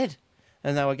was dead,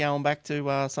 and they were going back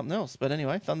to something else. But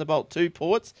anyway, Thunderbolt 2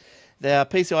 ports. They're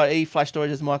PCIe flash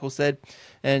storage, as Michael said.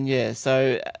 And yeah,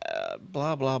 so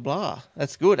blah, blah, blah.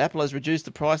 That's good. Apple has reduced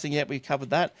the pricing. Yet we covered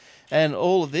that. And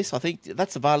all of this, I think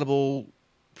that's available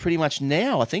pretty much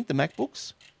now, I think, the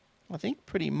MacBooks. I think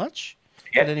pretty much.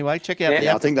 Yep. But anyway, check out the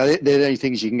app. I think they're the only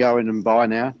things you can go in and buy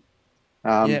now.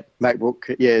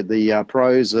 MacBook, the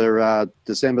Pros are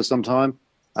December sometime.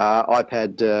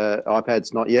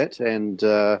 iPad's not yet. And,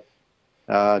 I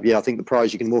think the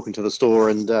Pros you can walk into the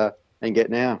store and get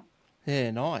now.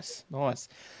 Yeah, nice.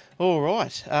 All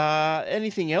right.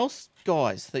 Anything else,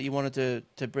 guys, that you wanted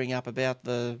to bring up about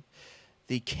the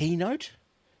keynote?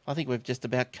 I think we've just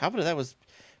about covered it. That was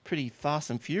pretty fast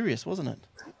and furious, wasn't it?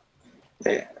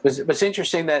 Yeah. It was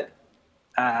interesting that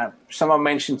someone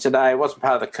mentioned today, it wasn't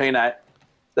part of the keynote,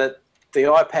 that the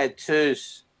iPad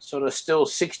 2's sort of still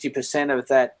 60% of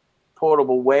that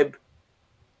portable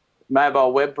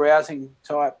mobile web browsing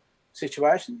type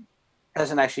situation.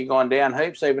 Hasn't actually gone down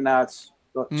heaps, even though it's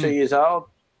 2 years old.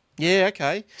 Yeah,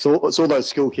 okay. So it's all those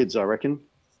school kids, I reckon.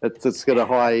 It's got a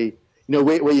high,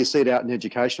 where you see it out in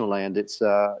educational land, it's,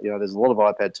 there's a lot of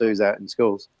iPad 2s out in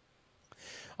schools.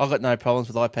 I've got no problems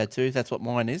with iPad 2. That's what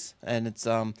mine is. And it's,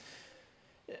 look,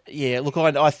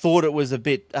 I thought it was a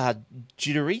bit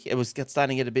jittery. It was starting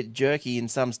to get a bit jerky in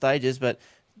some stages, but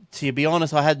to be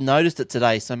honest, I hadn't noticed it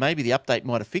today, so maybe the update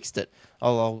might have fixed it.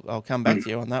 I'll come back to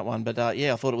you on that one. But,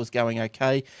 I thought it was going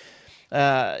okay.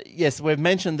 Yes, we've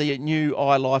mentioned the new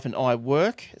iLife and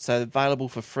iWork, so available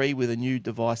for free with a new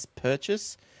device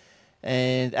purchase.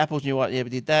 And Apple's new we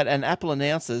did that. And Apple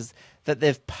announces that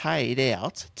they've paid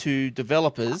out to app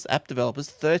developers,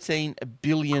 $13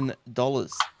 billion.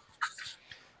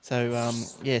 So,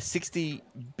 60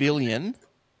 billion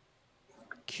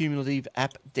cumulative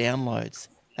app downloads.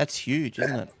 That's huge,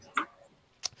 isn't it?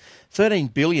 13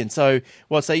 billion. So,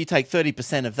 so you take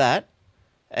 30% of that,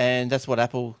 and that's what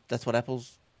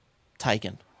Apple's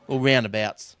taken, or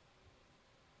roundabouts.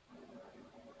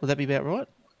 Would that be about right?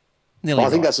 Nearly. I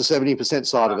think that's the 70%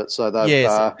 side of it. So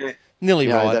they've nearly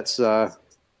right. That's But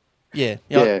they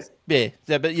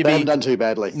haven't done too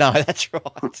badly. No, that's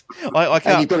right. I can't.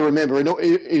 And you've got to remember,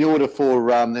 in order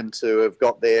for them to have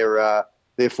got their $4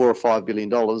 or $5 billion,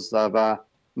 they've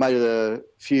made a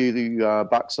few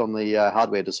bucks on the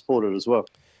hardware to support it as well.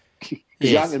 Because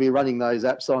you aren't going to be running those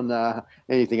apps on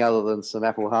anything other than some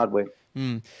Apple hardware.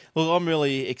 Well, I'm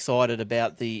really excited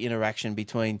about the interaction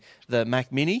between the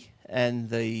Mac Mini and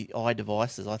the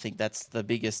iDevices. I think that's the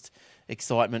biggest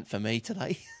excitement for me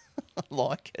today. I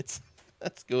like it.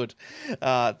 That's good.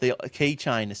 The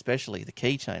keychain, especially the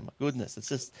keychain. My goodness, it's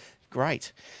just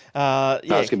great. It's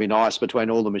going to be nice between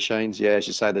all the machines. Yeah, as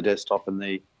you say, the desktop and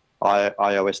the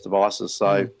iOS devices.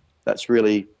 So that's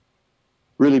really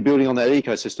really building on that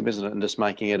ecosystem, isn't it, and just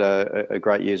making it a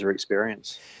great user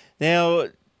experience. Now,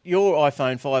 your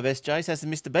iPhone 5S, Jace, hasn't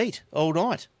missed a beat all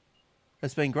night.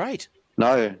 It's been great.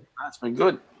 No, That's been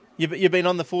good. You've been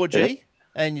on the 4G Yeah.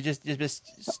 and you just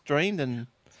streamed and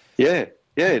yeah,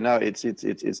 no,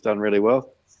 it's done really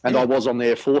well. And Yeah. I was on the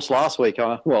Air Force last week.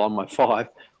 On my 5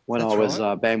 when That's I was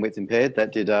right. bandwidth impaired.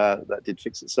 That did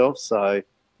fix itself. So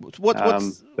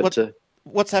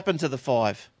what's happened to the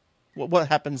 5? What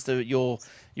happens to your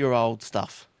old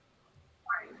stuff?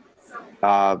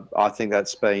 I think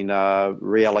that's been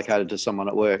reallocated to someone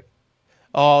at work.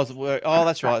 Oh, it's work. Oh,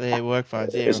 that's right. There, work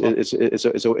phones. Yeah,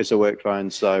 It's a work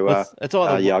phone. So it's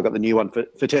either I got the new one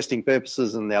for testing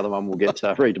purposes, and the other one will get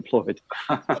redeployed.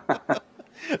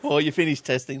 well, you finished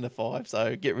testing the 5,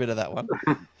 so get rid of that one.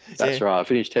 That's right. I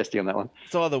finished testing on that one.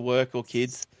 It's either work or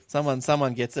kids. Someone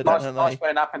gets it. Nice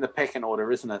being up in the pecking order,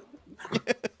 isn't it?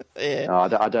 Yeah. No,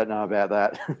 I don't know about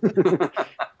that.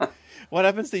 What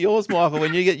happens to yours, Michael,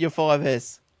 when you get your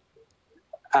 5S?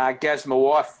 Gaz, my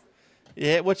wife,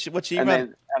 Yeah, what she and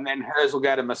run? then hers will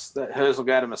go to my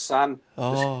son.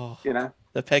 Oh, You know.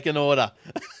 the pecking order.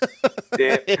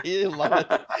 Yeah. You love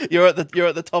it. You're at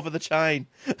the top of the chain.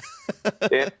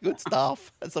 Yeah. Good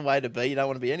stuff. That's the way to be. You don't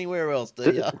want to be anywhere else,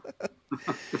 do you?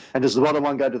 And does the bottom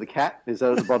one go to the cat? Is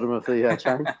that at the bottom of the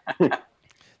chain?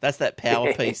 That's that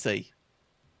power PC.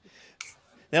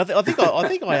 Now, I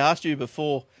think I asked you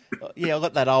before. Yeah, I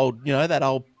got that old.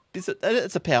 It's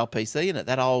a power PC, isn't it?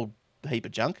 That old heap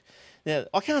of junk. Now,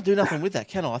 I can't do nothing with that,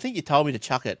 can I? I think you told me to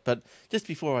chuck it, but just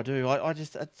before I do, I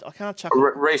can't chuck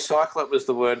it. Recycle it was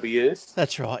the word we used.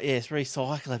 That's right. Yes,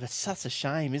 recycle it. It's such a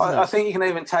shame, isn't I it? think you can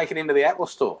even take it into the Apple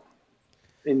Store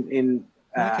in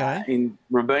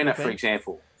Rabina, for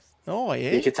example. Oh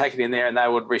yeah. You could take it in there and they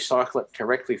would recycle it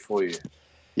correctly for you.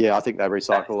 Yeah, I think they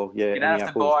recycle. Yeah, You don't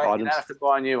have to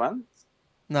buy a new one.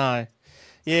 No.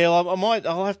 Yeah,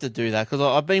 I'll have to do that because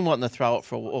I've been wanting to throw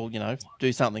it or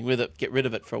do something with it, get rid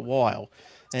of it for a while,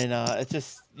 and it's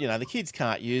just the kids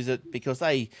can't use it because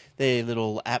their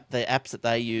apps that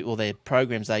they use or their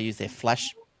programs they use, their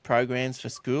flash programs for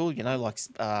school, like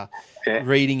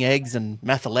reading eggs and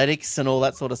mathletics and all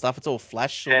that sort of stuff. It's all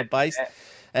flash sort of based. Yeah.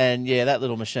 And that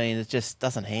little machine, it just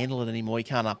doesn't handle it anymore. You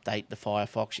can't update the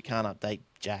Firefox. You can't update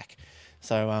Jack.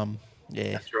 So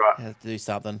that's right. I have to do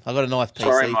something. I got a nice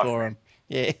PC for him.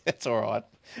 Yeah, that's all right.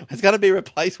 It's going to be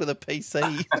replaced with a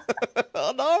PC.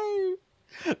 Oh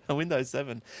no, a Windows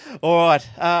 7. All right,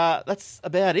 that's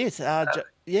about it. Michael.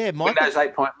 Windows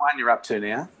 8.1 you're up to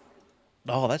now.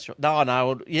 Oh, that's right.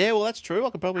 No. Yeah, well, that's true. I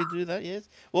could probably do that. Yes.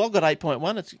 Well, I've got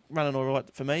 8.1. It's running all right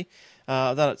for me.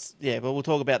 But we'll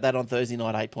talk about that on Thursday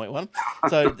night. 8.1.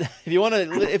 So if you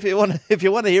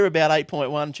want to hear about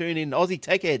 8.1, tune in. Aussie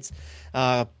Tech Heads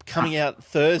coming out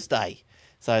Thursday.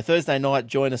 So Thursday night,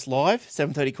 join us live,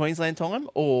 7:30 Queensland time,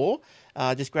 or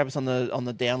just grab us on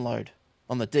the download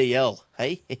on the DL.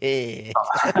 Hey.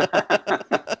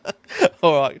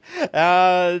 All right,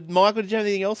 Michael. Did you have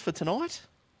anything else for tonight?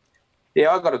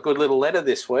 Yeah, I got a good little letter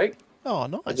this week. Oh,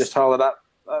 nice. I just hold it up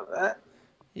like that.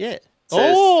 Yeah.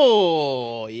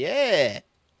 Yeah.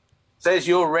 Says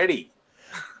you're ready.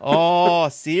 Oh,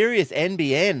 serious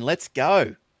NBN. Let's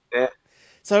go. Yeah.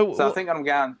 So I think I'm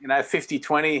going,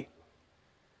 50-20.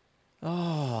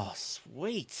 Oh,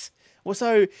 sweet. Well,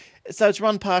 so it's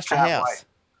run past your house.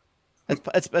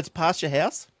 It's past your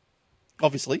house,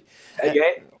 obviously.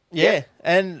 Yeah.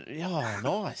 And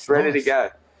nice. Ready to go.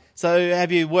 So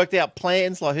have you worked out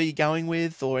plans like who you're going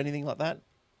with or anything like that?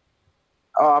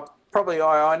 Probably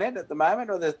iiNet at the moment,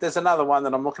 or there's another one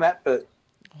that I'm looking at, but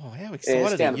how excited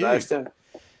it's down are to you? those two.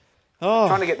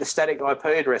 Trying to get the static IP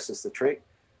address is the trick.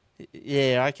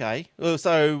 Yeah, okay. Well,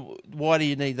 so why do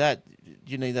you need that?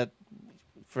 Do you need that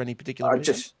for any particular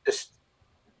reason? Just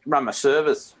run my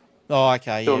servers. Oh,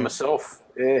 okay. Do it myself.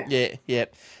 Yeah. Yeah.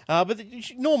 But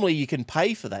normally you can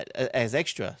pay for that as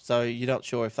extra, so you're not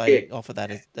sure if they offer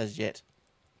that as yet.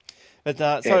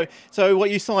 But so what,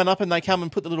 you sign up and they come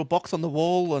and put the little box on the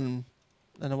wall and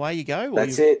away you go?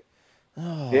 That's it.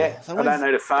 Oh, yeah. So I don't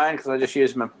need a phone because I just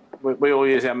use we all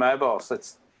use our mobiles.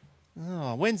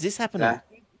 When's this happening?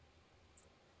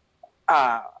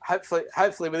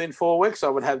 Hopefully within 4 weeks I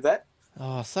would have that.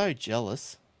 Oh, so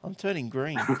jealous. I'm turning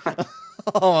green.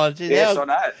 Oh, gee, yes, I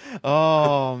know.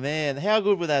 Oh, man. How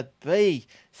good would that be?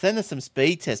 Send us some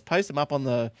speed tests. Post them up on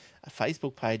the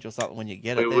Facebook page or something when you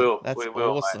get it. We will. That's We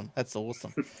will, awesome. mate. That's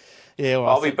awesome. Yeah, well,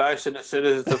 I'll be boasting as soon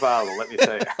as it's available. Let me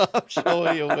tell you. I'm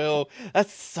sure you will.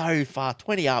 That's so far.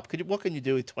 20 up. What can you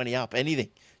do with 20 up? Anything.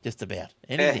 Just about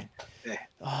anything. Yeah.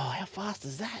 Oh, how fast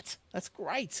is that? That's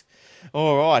great.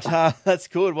 All right, that's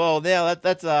good. Well, now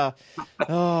that's I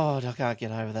can't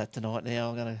get over that tonight.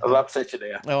 Now I'll upset you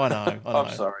now. Oh, I know. I'm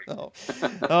sorry. Oh,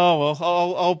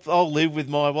 well, I'll live with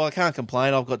my. Well, I can't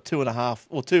complain. I've got 2.5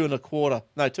 or 2.25.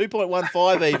 No,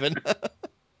 2.15 even.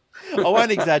 I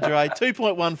won't exaggerate.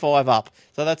 2.15 up.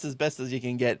 So that's as best as you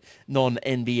can get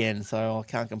non-NBN. So I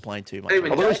can't complain too much.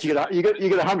 Even Well, at least you get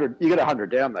 100. You get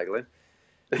 100 down, though, Glenn.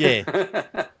 Yeah,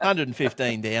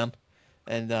 115 down,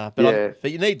 and but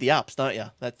you need the ups, don't you?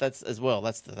 That's as well.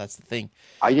 That's the thing.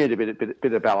 You need a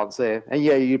bit of balance there, and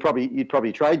yeah, you'd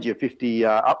probably trade your 50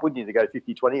 up, wouldn't you, to go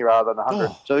 50-20 rather than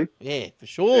 100 too? Yeah, for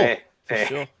sure. Yeah.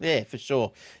 Sure. Yeah, for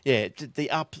sure. Yeah,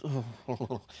 the up.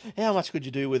 How much could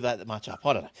you do with that much up?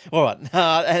 I don't know. All right.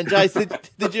 And Jace,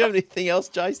 did you have anything else,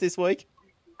 Jace, this week?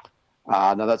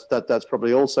 No, that's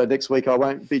probably all. So next week I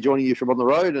won't be joining you from on the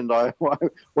road, and I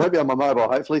won't be on my mobile,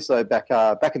 hopefully. So back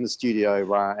in the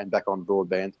studio and back on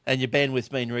broadband. And your bandwidth's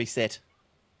been reset.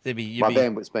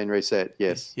 Bandwidth's been reset.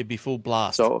 Yes. You'd be full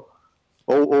blast. So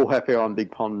all happy on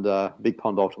Big Pond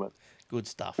Ultimate. Good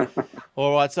stuff.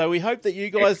 All right. So we hope that you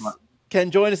guys. Excellent. Can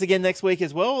join us again next week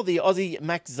as well. The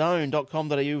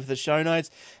AussieMacZone.com.au for the show notes.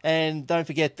 And don't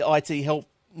forget the IT help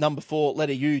number 4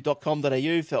 letter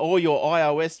U.com.au for all your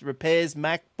iOS repairs,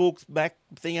 MacBooks, Mac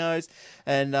thingos,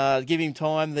 and give him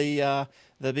time the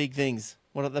big things.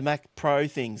 What are the Mac Pro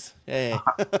things? Yeah.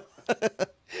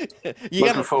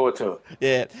 Looking forward to it.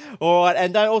 Yeah. All right.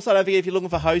 And don't forget, if you're looking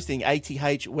for hosting,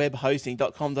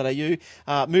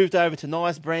 athwebhosting.com.au. Moved over to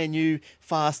nice, brand new,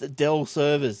 fast Dell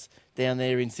servers down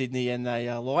there in Sydney, and they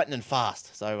are lightning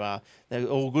fast. So they're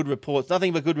all good reports.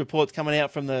 Nothing but good reports coming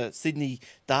out from the Sydney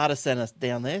data centre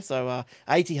down there. So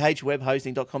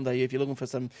athwebhosting.com.au if you're looking for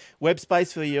some web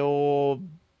space for your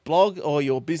blog or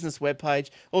your business webpage.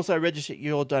 Also register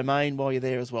your domain while you're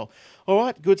there as well. All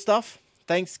right, good stuff.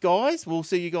 Thanks, guys. We'll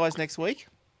see you guys next week.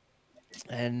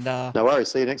 And no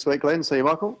worries. See you next week, Glenn. See you,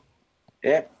 Michael.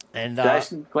 Yeah. And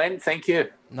Jason, Glenn, thank you.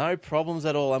 No problems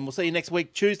at all. And we'll see you next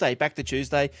week, Tuesday, back to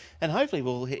Tuesday. And hopefully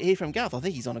we'll hear from Garth. I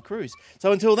think he's on a cruise.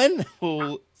 So until then,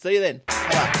 we'll see you then.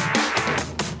 Bye-bye.